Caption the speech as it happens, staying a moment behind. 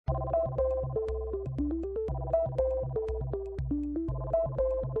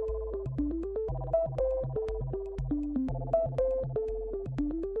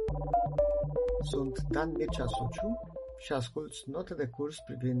Dan Mircea Suciu și asculți note de curs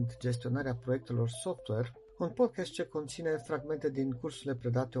privind gestionarea proiectelor software, un podcast ce conține fragmente din cursurile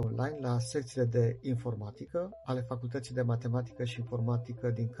predate online la secțiile de informatică ale Facultății de Matematică și Informatică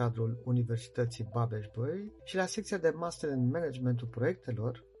din cadrul Universității Babeș-Bolyai și la secția de Master în Managementul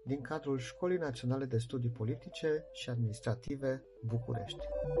Proiectelor din cadrul Școlii Naționale de Studii Politice și Administrative București.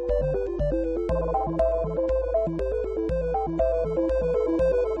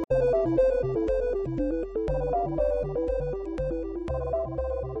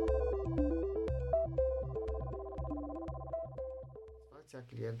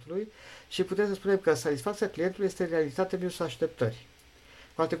 Clientului și putem să spunem că satisfacția clientului este realitate minus așteptări.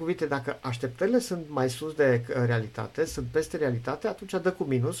 Cu alte cuvinte, dacă așteptările sunt mai sus de realitate, sunt peste realitate, atunci dă cu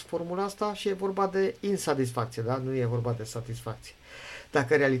minus formula asta și e vorba de insatisfacție, da? Nu e vorba de satisfacție.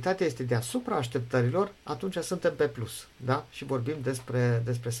 Dacă realitatea este deasupra așteptărilor, atunci suntem pe plus, da? Și vorbim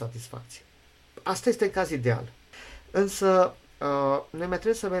despre satisfacție. Asta este în caz ideal. Însă, noi mai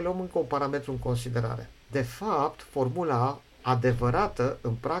trebuie să mai luăm încă un parametru în considerare. De fapt, formula adevărată,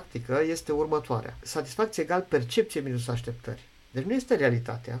 în practică, este următoarea. Satisfacție egal percepție minus așteptări. Deci nu este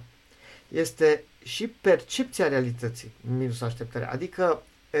realitatea, este și percepția realității minus așteptări. Adică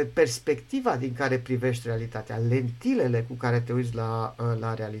perspectiva din care privești realitatea, lentilele cu care te uiți la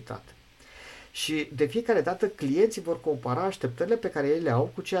realitate. Și de fiecare dată clienții vor compara așteptările pe care ei le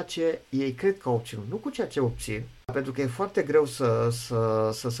au cu ceea ce ei cred că au obținut. Nu cu ceea ce obțin, pentru că e foarte greu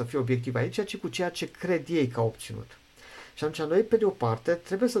să fie obiectiv aici, ci cu ceea ce cred ei că au obținut. Și atunci noi, pe de o parte,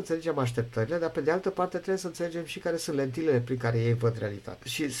 trebuie să înțelegem așteptările, dar pe de altă parte trebuie să înțelegem și care sunt lentilele prin care ei văd realitatea.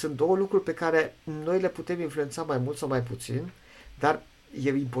 Și sunt două lucruri pe care noi le putem influența mai mult sau mai puțin, dar e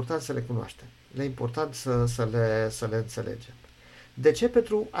important să le cunoaștem. E important să le înțelegem. De ce?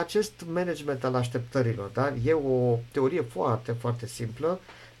 Pentru acest management al așteptărilor. Da? E o teorie foarte, foarte simplă,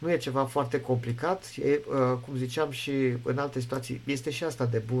 nu e ceva foarte complicat, cum ziceam și în alte situații, este și asta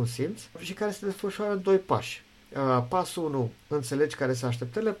de bun simț și care se desfășoară în doi pași. Pasul 1, înțelegi care sunt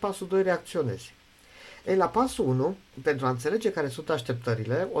așteptările, pasul 2, reacționezi. Ei, la pasul 1, pentru a înțelege care sunt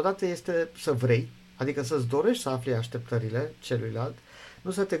așteptările, odată este să vrei, adică să-ți dorești să afli așteptările celuilalt,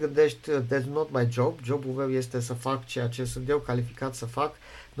 nu să te gândești, that's not my job, jobul meu este să fac ceea ce sunt eu calificat să fac,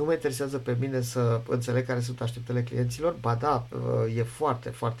 nu mă interesează pe mine să înțeleg care sunt așteptările clienților, ba da, e foarte,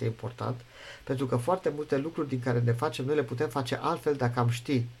 foarte important, pentru că foarte multe lucruri din care ne facem, noi le putem face altfel dacă am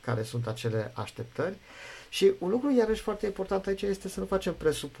ști care sunt acele așteptări. Și un lucru iarăși foarte important aici este să nu facem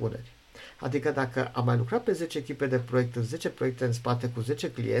presupuneri. Adică dacă am mai lucrat pe 10 echipe de proiect, în 10 proiecte în spate cu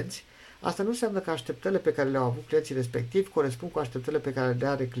 10 clienți, asta nu înseamnă că așteptările pe care le-au avut clienții respectivi corespund cu așteptările pe care le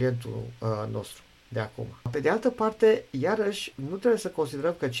are clientul nostru de acum. Pe de altă parte, iarăși, nu trebuie să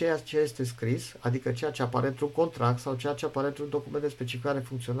considerăm că ceea ce este scris, adică ceea ce apare într-un contract sau ceea ce apare într-un document de specificare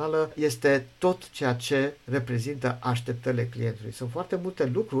funcțională, este tot ceea ce reprezintă așteptările clientului. Sunt foarte multe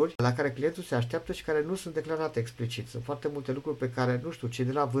lucruri la care clientul se așteaptă și care nu sunt declarate explicit. Sunt foarte multe lucruri pe care, nu știu, cei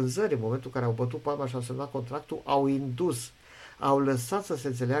de la vânzări, în momentul în care au bătut palma și au semnat contractul, au indus, au lăsat să se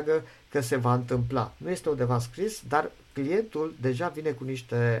înțeleagă că se va întâmpla. Nu este undeva scris, dar clientul deja vine cu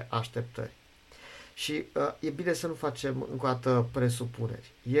niște așteptări. Și e bine să nu facem încă o dată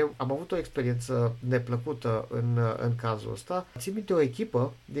presupuneri. Eu am avut o experiență neplăcută în cazul ăsta. Țin minte o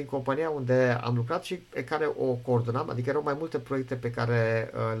echipă din compania unde am lucrat și pe care o coordonam, adică erau mai multe proiecte pe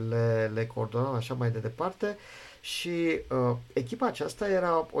care le coordonam așa mai de departe și echipa aceasta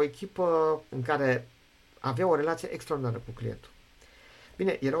era o echipă în care avea o relație extraordinară cu clientul.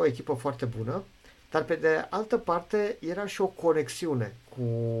 Bine, era o echipă foarte bună, dar pe de altă parte era și o conexiune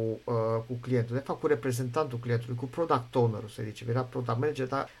cu clientul, de fapt cu reprezentantul clientului, cu product owner-ul, să zicem. Era product manager,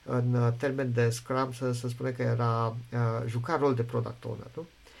 dar în termen de Scrum să spune că juca rol de product owner, nu?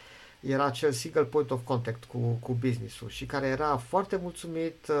 Era acel single point of contact cu business-ul și care era foarte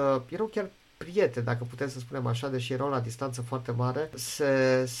mulțumit, erau chiar prieteni, dacă putem să spunem așa, deși erau la distanță foarte mare,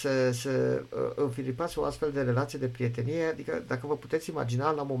 se înfilipați o astfel de relație de prietenie, adică dacă vă puteți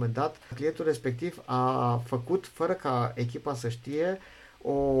imagina, la un moment dat, clientul respectiv a făcut, fără ca echipa să știe,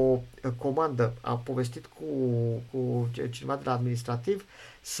 o comandă, a povestit cu cineva de la administrativ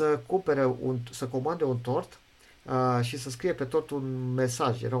să comande un tort și să scrie pe tort un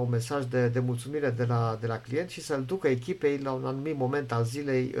mesaj. Era un mesaj de mulțumire de la client și să-l ducă echipei la un anumit moment al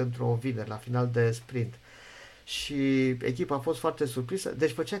zilei într-o vineri, la final de sprint. Și echipa a fost foarte surprinsă.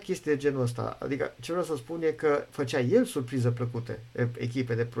 Deci făcea chestii de genul ăsta. Adică ce vreau să spun e că făcea el surprize plăcute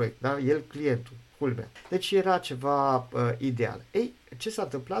echipe de proiect, da? El clientul, culmea. Deci era ceva ideal. Ei, ce s-a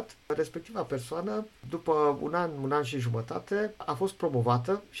întâmplat? Respectiva persoană, după un an și jumătate, a fost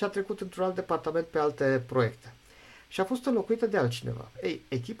promovată și a trecut într-un alt departament pe alte proiecte. și a fost înlocuită de altcineva. Ei,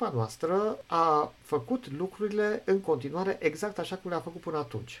 echipa noastră a făcut lucrurile în continuare exact așa cum le-a făcut până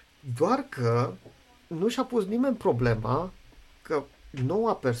atunci. Doar că nu și-a pus nimeni problema că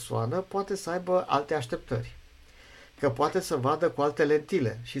noua persoană poate să aibă alte așteptări, că poate să vadă cu alte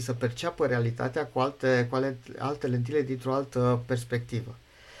lentile și să perceapă realitatea cu alte lentile dintr-o altă perspectivă.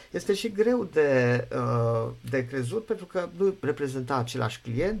 Este și greu de crezut pentru că nu reprezenta același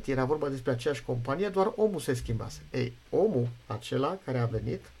client, era vorba despre aceeași companie, doar omul se schimbase. Ei, omul acela care a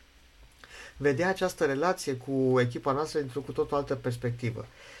venit vedea această relație cu echipa noastră dintr-o cu totul altă perspectivă.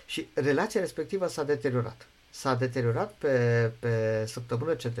 Și relația respectivă s-a deteriorat. S-a deteriorat pe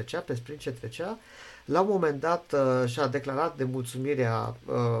săptămână ce trecea, pe sprint ce trecea. La un moment dat și-a declarat de mulțumirea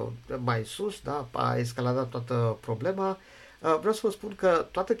mai sus, da? A escaladat toată problema. Vreau să vă spun că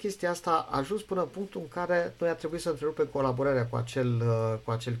toată chestia asta a ajuns până în punctul în care noi a trebuit să întrerupem colaborarea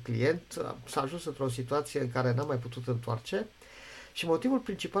cu acel client. S-a ajuns într-o situație în care n-am mai putut întoarce. Și motivul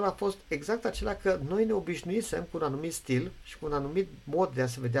principal a fost exact acela că noi ne obișnuisem cu un anumit stil și cu un anumit mod de a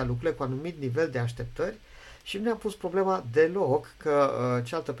se vedea lucrurile, cu un anumit nivel de așteptări și nu ne-am pus problema deloc că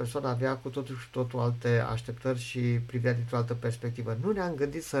cealaltă persoană avea cu totul și totul alte așteptări și privea dintr-o altă perspectivă. Nu ne-am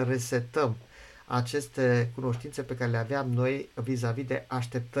gândit să resetăm aceste cunoștințe pe care le aveam noi vis-a-vis de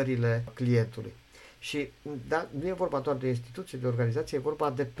așteptările clientului. Și da, nu e vorba doar de instituție, de organizație, e vorba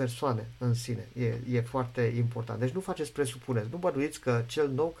de persoane în sine. E foarte important. Deci nu faceți presupuneri. Nu bănuiți că cel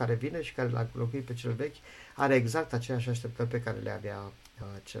nou care vine și care l-a înlocuit pe cel vechi are exact aceeași așteptări pe care le avea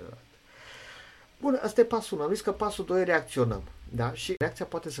celălalt. Bun, asta e pasul 1. Am zis că pasul 2 reacționăm. Da? Și reacția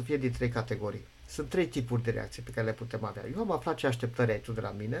poate să fie din 3 categorii. Sunt 3 tipuri de reacții pe care le putem avea. Eu am aflat ce așteptări ai tu de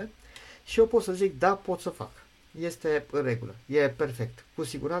la mine și eu pot să zic, da, pot să fac. Este în regulă, e perfect. Cu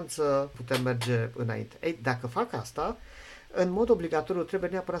siguranță putem merge înainte. Ei, dacă fac asta, în mod obligatoriu trebuie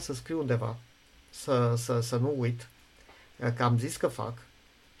neapărat să scriu undeva, să nu uit că am zis că fac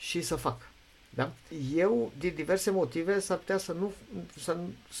și să fac. Da? Eu, din diverse motive, s-ar putea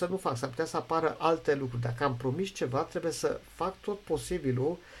să nu fac, s-ar putea să apară alte lucruri. Dacă am promis ceva, trebuie să fac tot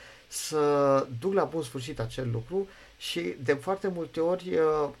posibilul să duc la bun sfârșit acel lucru și de foarte multe ori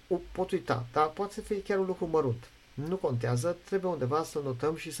pot uita, dar poate să fie chiar un lucru mărunt. Nu contează, trebuie undeva să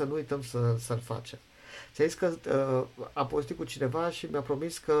notăm și să nu uităm să-l facem. Ți-a zis că am povestit cu cineva și mi-a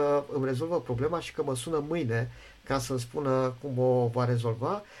promis că îmi rezolvă problema și că mă sună mâine ca să-mi spună cum o va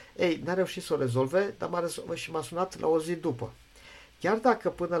rezolva. Ei, n-a reușit să o rezolve, dar m-a sunat la o zi după. Chiar dacă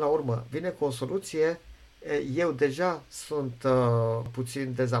până la urmă vine cu o soluție, eu deja sunt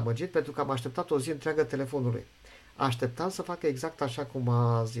puțin dezamăgit pentru că am așteptat o zi întreagă telefonului. Așteptam să facă exact așa cum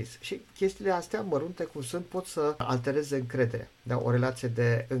a zis. Și chestiile astea mărunte cum sunt pot să altereze încrederea. Da? O relație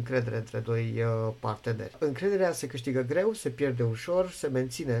de încredere între doi parteneri. Încrederea se câștigă greu, se pierde ușor, se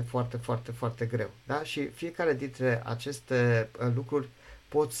menține foarte, foarte, foarte greu. Da? Și fiecare dintre aceste lucruri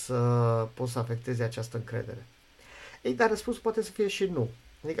pot să afecteze această încredere. Ei, dar răspunsul poate să fie și nu.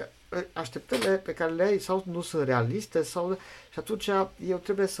 Adică așteptările pe care le ai sau nu sunt realiste și atunci eu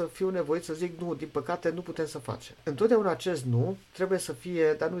trebuie să fiu nevoit să zic nu, din păcate nu putem să facem. Întotdeauna acest nu trebuie să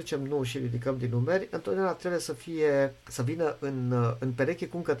fie, dar nu zicem nu și ridicăm din numeri, întotdeauna trebuie să vină în pereche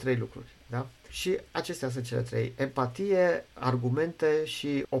cu încă 3 lucruri. Da? Și acestea sunt cele 3. Empatie, argumente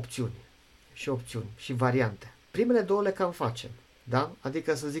și opțiuni. Și variante. Primele 2 le cam facem. Da?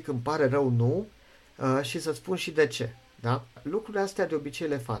 Adică să zic îmi pare rău nu și să spun și de ce. Da? Lucrurile astea de obicei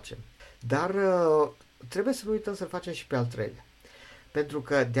le facem. Dar trebuie să nu uităm să-l facem și pe al 3-lea. Pentru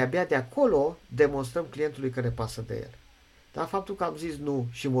că de-abia de acolo demonstrăm clientului că ne pasă de el. Dar faptul că am zis nu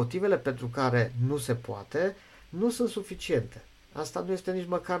și motivele pentru care nu se poate nu sunt suficiente. Asta nu este nici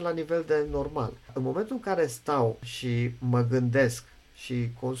măcar la nivel de normal. În momentul în care stau și mă gândesc și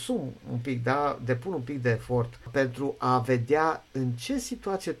consum un pic, da, depun un pic de efort pentru a vedea în ce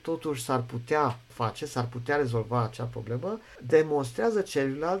situație totuși s-ar putea rezolva acea problemă, demonstrează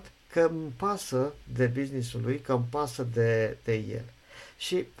celuilalt că îmi pasă de business-ul lui, că îmi pasă de el.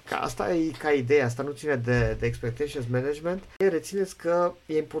 Și asta e ca idee, asta nu ține de expectations management, rețineți că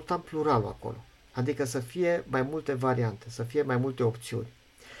e important pluralul acolo, adică să fie mai multe variante, să fie mai multe opțiuni.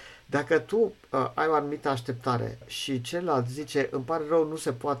 Dacă tu ai o anumită așteptare și celălalt zice îmi pare rău, nu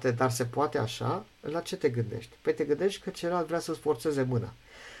se poate, dar se poate așa, la ce te gândești? Păi te gândești că celălalt vrea să-ți forțeze mâna.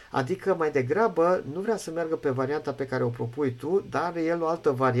 Adică mai degrabă nu vrea să meargă pe varianta pe care o propui tu, dar el o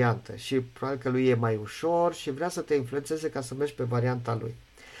altă variantă și probabil că lui e mai ușor și vrea să te influențeze ca să mergi pe varianta lui.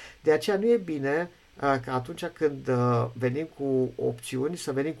 De aceea nu e bine că atunci când venim cu opțiuni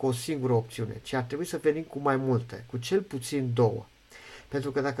să venim cu o singură opțiune, ci ar trebui să venim cu mai multe, cu cel puțin 2.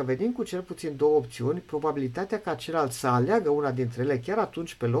 Pentru că dacă venim cu cel puțin 2 opțiuni, probabilitatea ca celălalt să aleagă una dintre ele chiar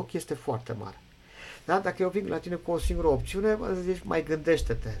atunci pe loc este foarte mare. Da? Dacă eu vin la tine cu o singură opțiune, zici, mai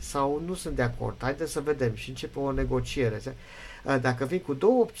gândește-te sau nu sunt de acord, haideți să vedem și începe o negociere. Dacă vin cu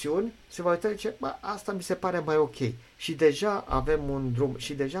două opțiuni, se va uita și zice, asta mi se pare mai ok. Și deja avem un drum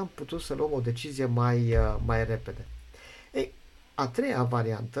și deja am putut să luăm o decizie mai repede. Ei, a treia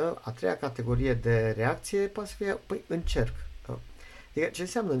variantă, a treia categorie de reacție poate să fie, încerc. Adică ce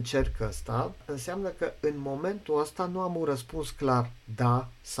înseamnă încerc ăsta? Înseamnă că în momentul ăsta nu am un răspuns clar, da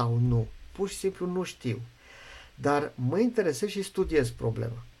sau nu. Pur și simplu nu știu. Dar mă interesez și studiez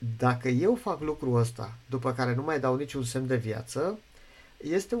problema. Dacă eu fac lucrul ăsta, după care nu mai dau niciun semn de viață,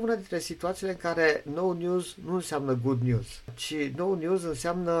 este una dintre situațiile în care no news nu înseamnă good news, ci no news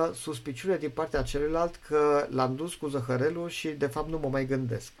înseamnă suspiciune din partea celuilalt că l-am dus cu zăhărelul și de fapt nu mă mai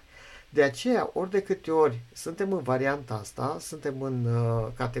gândesc. De aceea, ori de câte ori suntem în varianta asta, suntem în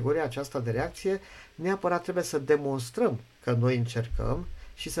categoria aceasta de reacție, neapărat trebuie să demonstrăm că noi încercăm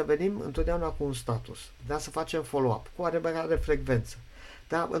și să venim întotdeauna cu un status, da? Să facem follow-up, cu oarecare frecvență.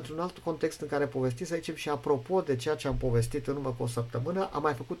 Da? Într-un alt context în care povestim, să zicem și apropo de ceea ce am povestit în urmă cu o săptămână, am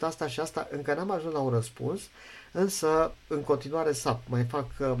mai făcut asta și asta, încă n-am ajuns la un răspuns, însă în continuare sap,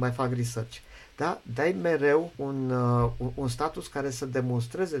 mai fac research. Da? Dai mereu un status care să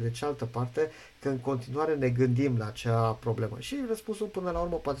demonstreze de cealaltă parte că în continuare ne gândim la acea problemă. Și răspunsul până la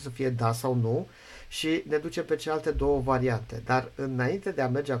urmă poate să fie da sau nu și ne duce pe celelalte două variante. Dar înainte de a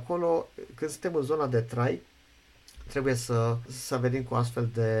merge acolo, când suntem în zona de trai, trebuie să venim cu astfel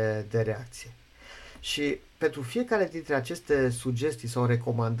de reacție. Și pentru fiecare dintre aceste sugestii sau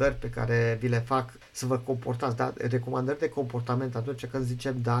recomandări pe care vi le fac să vă comportați, da? Recomandări de comportament atunci când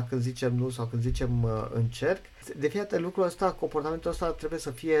zicem da, când zicem nu sau când zicem încerc, de fiecare lucrul ăsta, comportamentul ăsta trebuie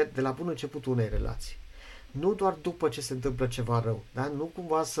să fie de la bun început unei relații. Nu doar după ce se întâmplă ceva rău, da? Nu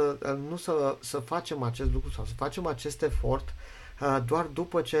cumva să facem acest lucru sau să facem acest efort doar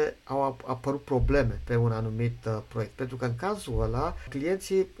după ce au apărut probleme pe un anumit proiect. Pentru că în cazul ăla,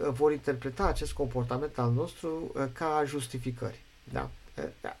 clienții vor interpreta acest comportament al nostru ca justificări. Da?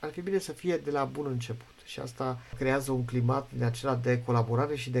 Ar fi bine să fie de la bun început și asta creează un climat din acela de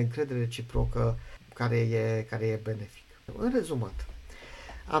colaborare și de încredere reciprocă care e benefic. În rezumat,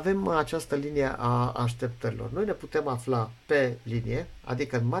 avem această linie a așteptărilor. Noi ne putem afla pe linie,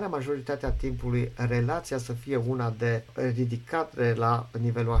 adică în marea majoritate a timpului relația să fie una de ridicare la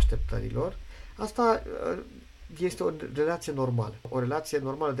nivelul așteptărilor. Asta este o relație normală, o relație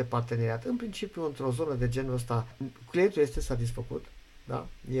normală de parteneriat. În principiu, într-o zonă de genul ăsta, clientul este satisfăcut, da?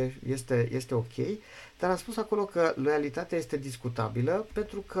 Este ok, dar am spus acolo că loialitatea este discutabilă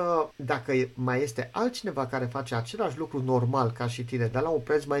pentru că dacă mai este altcineva care face același lucru normal ca și tine, dar la un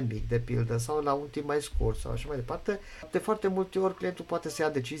preț mai mic, de pildă, sau la un timp mai scurt sau așa mai departe, de foarte multe ori clientul poate să ia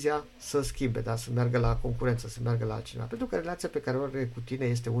decizia să schimbe, da? Să meargă la concurență, să meargă la altcineva, pentru că relația pe care o are cu tine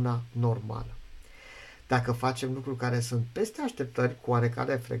este una normală. Dacă facem lucruri care sunt peste așteptări, cu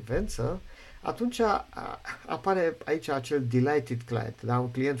oarecare frecvență, atunci apare aici acel delighted client, da?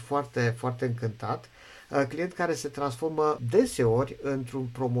 Un client foarte, foarte încântat, client care se transformă deseori într-un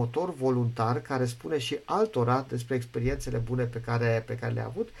promotor voluntar care spune și altora despre experiențele bune pe care le-a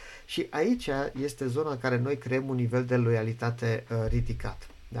avut și aici este zona în care noi creăm un nivel de loialitate ridicat,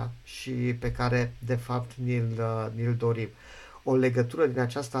 da? Și pe care de fapt ni-l dorim. O legătură din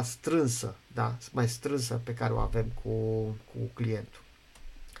aceasta strânsă, da? Mai strânsă pe care o avem cu clientul.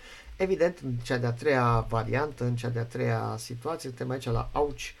 Evident, în cea de-a treia variantă, în cea de-a treia situație, suntem aici la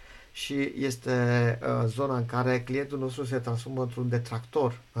ouch și este zona în care clientul nostru se transformă într-un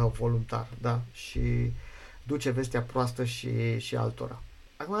detractor voluntar, da? Și duce vestea proastă și altora.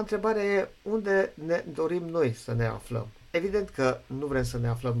 Acum, întrebarea e unde ne dorim noi să ne aflăm. Evident că nu vrem să ne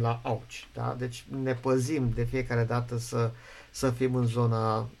aflăm la ouch, da? Deci ne păzim de fiecare dată să fim în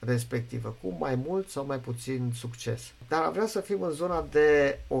zona respectivă, cu mai mult sau mai puțin succes. Dar vrea să fim în zona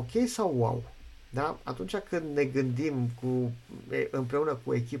de ok sau wow. Da? Atunci când ne gândim împreună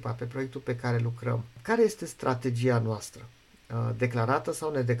cu echipa pe proiectul pe care lucrăm, care este strategia noastră? Declarată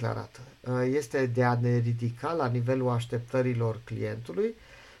sau nedeclarată? Este de a ne ridica la nivelul așteptărilor clientului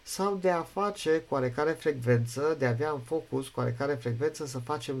sau de a face cu oarecare frecvență, de a avea în focus cu oarecare frecvență să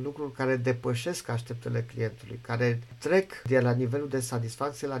facem lucruri care depășesc așteptările clientului, care trec de la nivelul de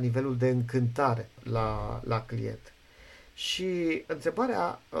satisfacție la nivelul de încântare la client. Și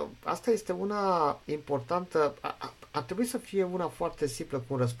întrebarea asta este una importantă, ar trebui să fie una foarte simplă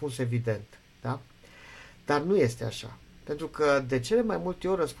cu un răspuns evident, da? Dar nu este așa, pentru că de cele mai multe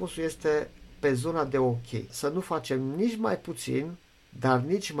ori răspunsul este pe zona de ok, să nu facem nici mai puțin, dar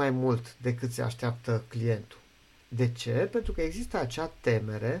nici mai mult decât se așteaptă clientul. De ce? Pentru că există acea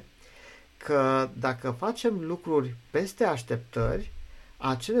temere că dacă facem lucruri peste așteptări,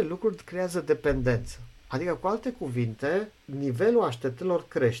 acele lucruri creează dependență. Adică, cu alte cuvinte, nivelul așteptărilor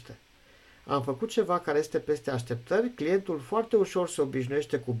crește. Am făcut ceva care este peste așteptări, clientul foarte ușor se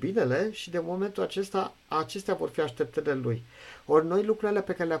obișnuiește cu binele și de momentul acesta, acestea vor fi așteptările lui. Ori noi lucrurile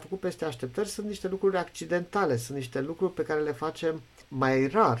pe care le-am făcut peste așteptări sunt niște lucruri accidentale, sunt niște lucruri pe care le facem mai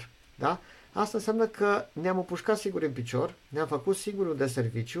rar. Da? Asta înseamnă că ne-am împușcat singur în picior, ne-am făcut singurul de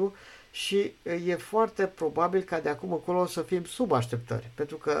serviciu și e foarte probabil ca de acum încolo să fim sub așteptări,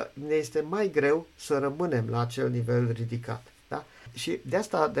 pentru că ne este mai greu să rămânem la acel nivel ridicat. Da? Și de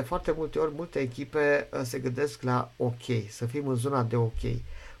asta, de foarte multe ori, multe echipe se gândesc la ok, să fim în zona de ok.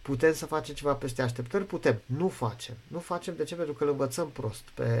 Putem să facem ceva peste așteptări? Putem. Nu facem. Nu facem. De ce? Pentru că îl învățăm prost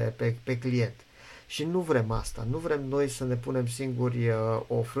pe client. Și nu vrem asta. Nu vrem noi să ne punem singuri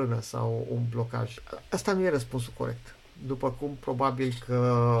o frână sau un blocaj. Asta nu e răspunsul corect. După cum probabil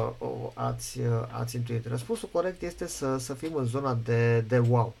că ați intuit. Răspunsul corect este să fim în zona de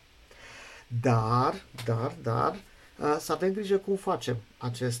wow. Dar, să avem grijă cum facem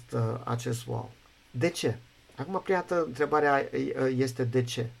acest wow. De ce? Acum, prima dată, întrebarea este de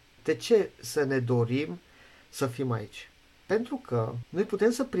ce? De ce să ne dorim să fim aici? Pentru că noi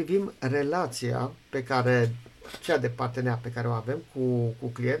putem să privim relația pe care, cea de partener pe care o avem cu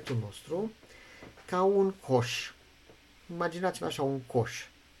clientul nostru, ca un coș. Imaginați-vă așa un coș,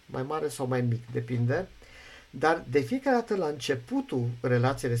 mai mare sau mai mic, depinde. Dar de fiecare dată la începutul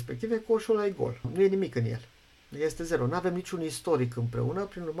relației respective, coșul ăla e gol. Nu e nimic în el. Este zero. Nu avem niciun istoric împreună,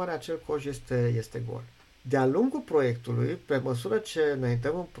 prin urmare acel coș este gol. De-a lungul proiectului, pe măsură ce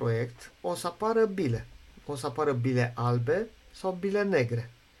înaintăm în proiect, o să apară bile. O să apară bile albe sau bile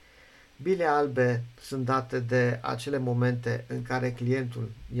negre. Bile albe sunt date de acele momente în care clientul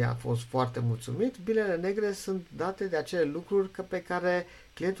i-a fost foarte mulțumit, bilele negre sunt date de acele lucruri pe care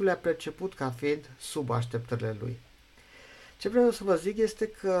clientul le-a perceput ca fiind sub așteptările lui. Ce vreau să vă zic este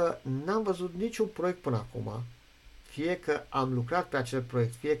că n-am văzut niciun proiect până acum, fie că am lucrat pe acel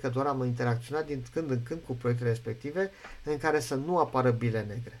proiect, fie că doar am interacționat din când în când cu proiectele respective, în care să nu apară bile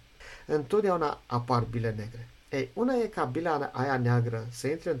negre. Întotdeauna apar bile negre. Ei, una e ca bila aia neagră să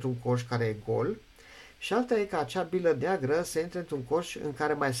intre într-un coș care e gol și alta e ca acea bilă neagră să intre într-un coș în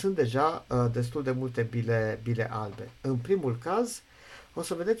care mai sunt deja destul de multe bile albe. În primul caz, o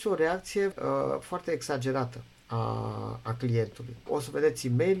să vedeți o reacție foarte exagerată a clientului. O să vedeți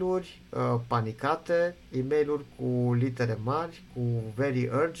e-mail-uri panicate, e-mail-uri cu litere mari, cu very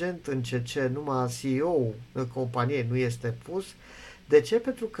urgent, în CC numai CEO în companie nu este pus. De ce?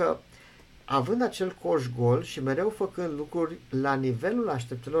 Pentru că având acel coș gol și mereu făcând lucruri la nivelul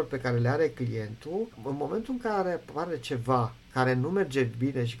așteptărilor pe care le are clientul, în momentul în care apare ceva care nu merge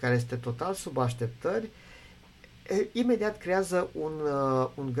bine și care este total sub așteptări, imediat creează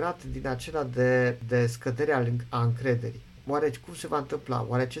un grad din acela de scădere a încrederii. Oare cum se va întâmpla?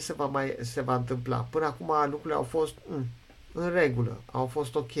 Oare ce se va întâmpla? Până acum lucrurile au fost în regulă, au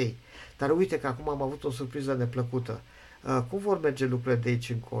fost ok. Dar uite că acum am avut o surpriză neplăcută. Cum vor merge lucrurile de aici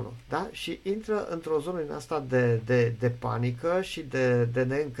încolo? Da? Și intră într-o zonă din asta de panică și de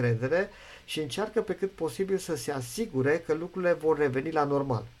neîncredere și încearcă pe cât posibil să se asigure că lucrurile vor reveni la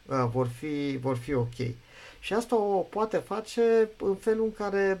normal, vor fi ok. Și asta o poate face în felul în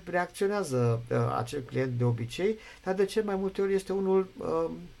care reacționează acel client de obicei, dar de ce mai multe ori este unul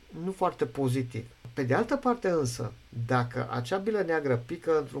nu foarte pozitiv. Pe de altă parte însă, dacă acea bilă neagră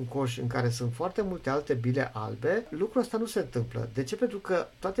pică într-un coș în care sunt foarte multe alte bile albe, lucrul ăsta nu se întâmplă. De ce? Pentru că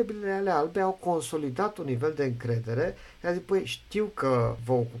toate bilele alea albe au consolidat un nivel de încredere. I-a zis, păi știu că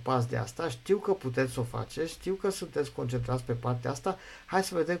vă ocupați de asta, știu că puteți să o faceți, știu că sunteți concentrați pe partea asta, hai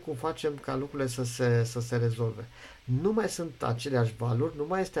să vedem cum facem ca lucrurile să se rezolve. Nu mai sunt aceleași valuri, nu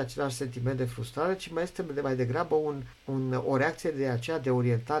mai este același sentiment de frustrare, ci mai este mai degrabă o reacție de aceea de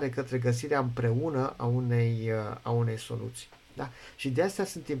orientare către găsirea împreună a unei soluții. Da? Și de astea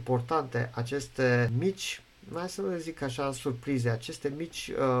sunt importante aceste mici, mai să nu zic așa, surprize, aceste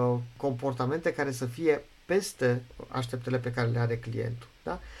mici comportamente care să fie peste așteptările pe care le are clientul.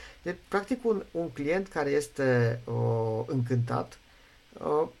 Da? Deci, practic, un client care este încântat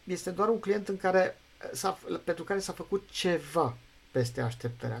este doar un client pentru care s-a făcut ceva peste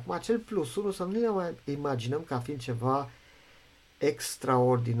așteptări. Acum, acel plus 1 să nu ne mai imaginăm ca fiind ceva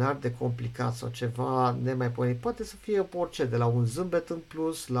extraordinar de complicat sau ceva nemaipomenit. Poate să fie orice, de la un zâmbet în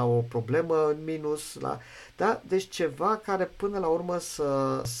plus, la o problemă în minus, da? Deci ceva care până la urmă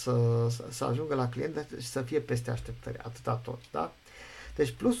să ajungă la client și să fie peste așteptări. Atâta tot, da?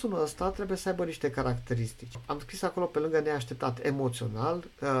 Deci plusul ăsta trebuie să aibă niște caracteristici. Am scris acolo pe lângă neașteptat emoțional,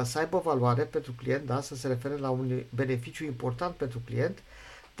 să aibă valoare pentru client, da? Să se refere la un beneficiu important pentru client,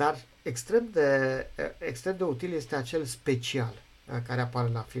 dar extrem de util este acel special. care apare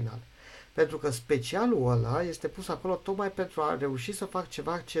la final. Pentru că specialul ăla este pus acolo tocmai pentru a reuși să fac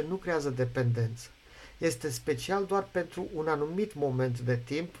ceva ce nu creează dependență. Este special doar pentru un anumit moment de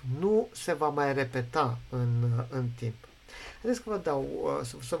timp, nu se va mai repeta în timp. Haideți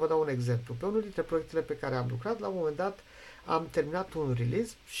să vă dau un exemplu. Pe unul dintre proiectele pe care am lucrat, la un moment dat am terminat un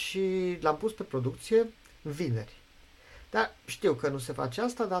release și l-am pus pe producție vineri. Dar știu că nu se face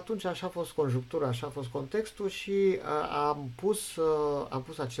asta, dar atunci așa a fost conjunctura, așa a fost contextul și am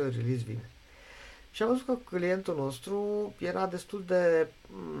pus acel release vineri. Și am văzut că clientul nostru era destul de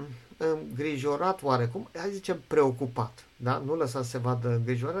îngrijorat oarecum, hai zicem preocupat, da? Nu lăsa să se vadă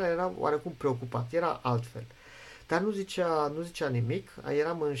îngrijorarea, era oarecum preocupat, era altfel. Dar nu zicea nimic,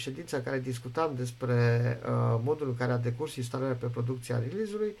 eram în ședința în care discutam despre modul în care a decurs instalarea pe producția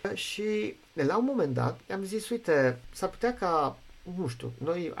release-ului și la un moment dat i-am zis, uite, s-ar putea ca, nu știu,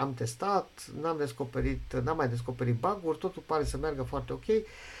 noi am testat, n-am mai descoperit bug-uri, totul pare să meargă foarte ok,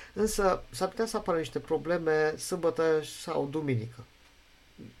 însă s-ar putea să apară niște probleme sâmbătă sau duminică.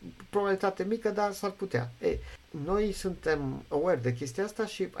 Probabilitate mică, dar s-ar putea. Noi suntem aware de chestia asta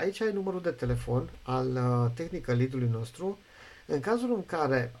și aici ai numărul de telefon al technical lead-ului nostru. În cazul în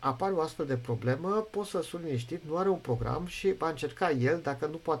care apare o astfel de problemă, poți să suni liniștit, nu are un program și va încerca el, dacă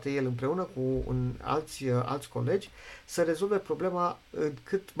nu poate el împreună cu alți colegi, să rezolve problema în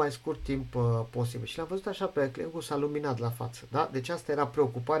cât mai scurt timp posibil. Și l-am văzut așa pe clientul, s-a luminat la față. Da? Deci asta era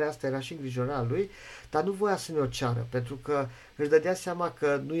preocuparea, asta era și îngrijorarea lui, dar nu voia să ne o ceară, pentru că își dădea seama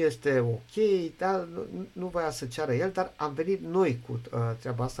că nu este ok, dar nu voia să ceară el, dar am venit noi cu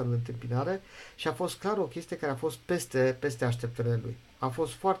treaba asta în întâmpinare și a fost clar o chestie care a fost peste așteptările lui. A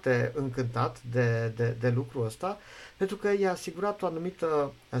fost foarte încântat de lucrul ăsta, pentru că i-a asigurat o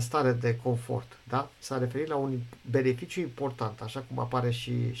anumită stare de confort. Da? S-a referit la un beneficiu important, așa cum apare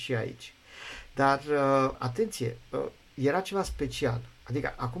și aici. Dar, atenție, era ceva special.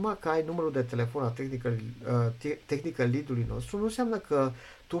 Adică, acum că ai numărul de telefon a technical lead-ului nostru, nu înseamnă că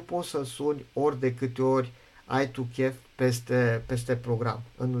tu poți să suni ori de câte ori ai tu chef peste program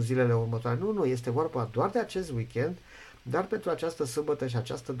în zilele următoare. Nu, este vorba doar de acest weekend, dar pentru această sâmbătă și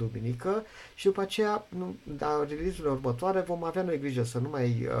această duminică și după aceea, la release-urile următoare vom avea noi grijă să nu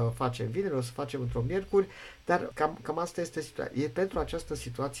mai facem vineri, o să facem într-o miercuri, dar cam asta este situația. E pentru această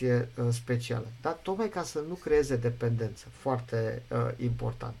situație specială. Dar tocmai ca să nu creeze dependență. Foarte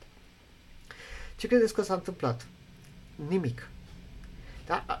important. Ce credeți că s-a întâmplat? Nimic.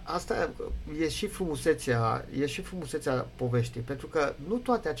 Da, asta e și frumusețea poveștii, pentru că nu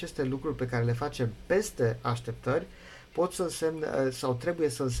toate aceste lucruri pe care le facem peste așteptări pot să însemne sau trebuie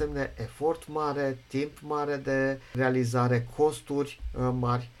să însemne efort mare, timp mare de realizare, costuri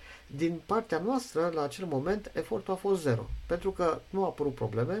mari. Din partea noastră, la acel moment, efortul a fost zero, pentru că nu au apărut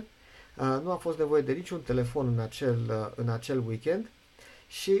probleme, nu a fost nevoie de niciun telefon în acel weekend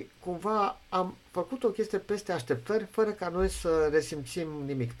și cumva am făcut o chestie peste așteptări fără ca noi să resimțim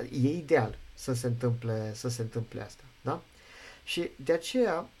nimic. E ideal să se întâmple asta, da? Și de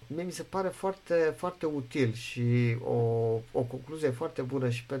aceea mi se pare foarte, foarte util și o concluzie foarte bună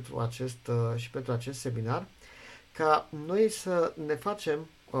și pentru acest seminar, ca noi să ne facem,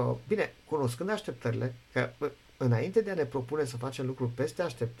 bine, cunoscând așteptările, că înainte de a ne propune să facem lucruri peste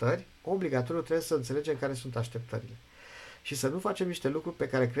așteptări, obligatoriu trebuie să înțelegem care sunt așteptările. Și să nu facem niște lucruri pe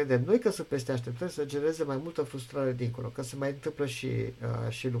care credem noi că sunt peste așteptări, să genereze mai multă frustrare dincolo, că se mai întâmplă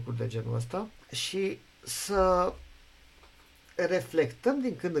și lucruri de genul ăsta și să reflectăm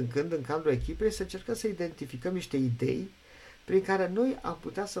din când în când în cadrul echipei, să încercăm să identificăm niște idei prin care noi am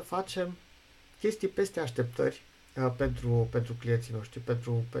putea să facem chestii peste așteptări pentru clienții noștri,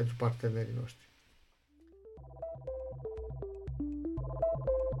 pentru partenerii noștri.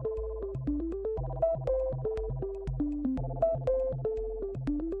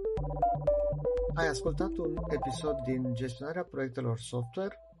 Ai ascultat un episod din Gestionarea proiectelor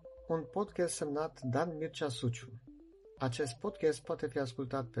software, un podcast semnat Dan Mircea Suciu. Acest podcast poate fi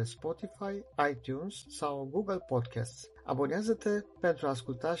ascultat pe Spotify, iTunes sau Google Podcasts. Abonează-te pentru a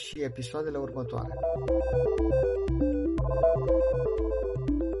asculta și episoadele următoare.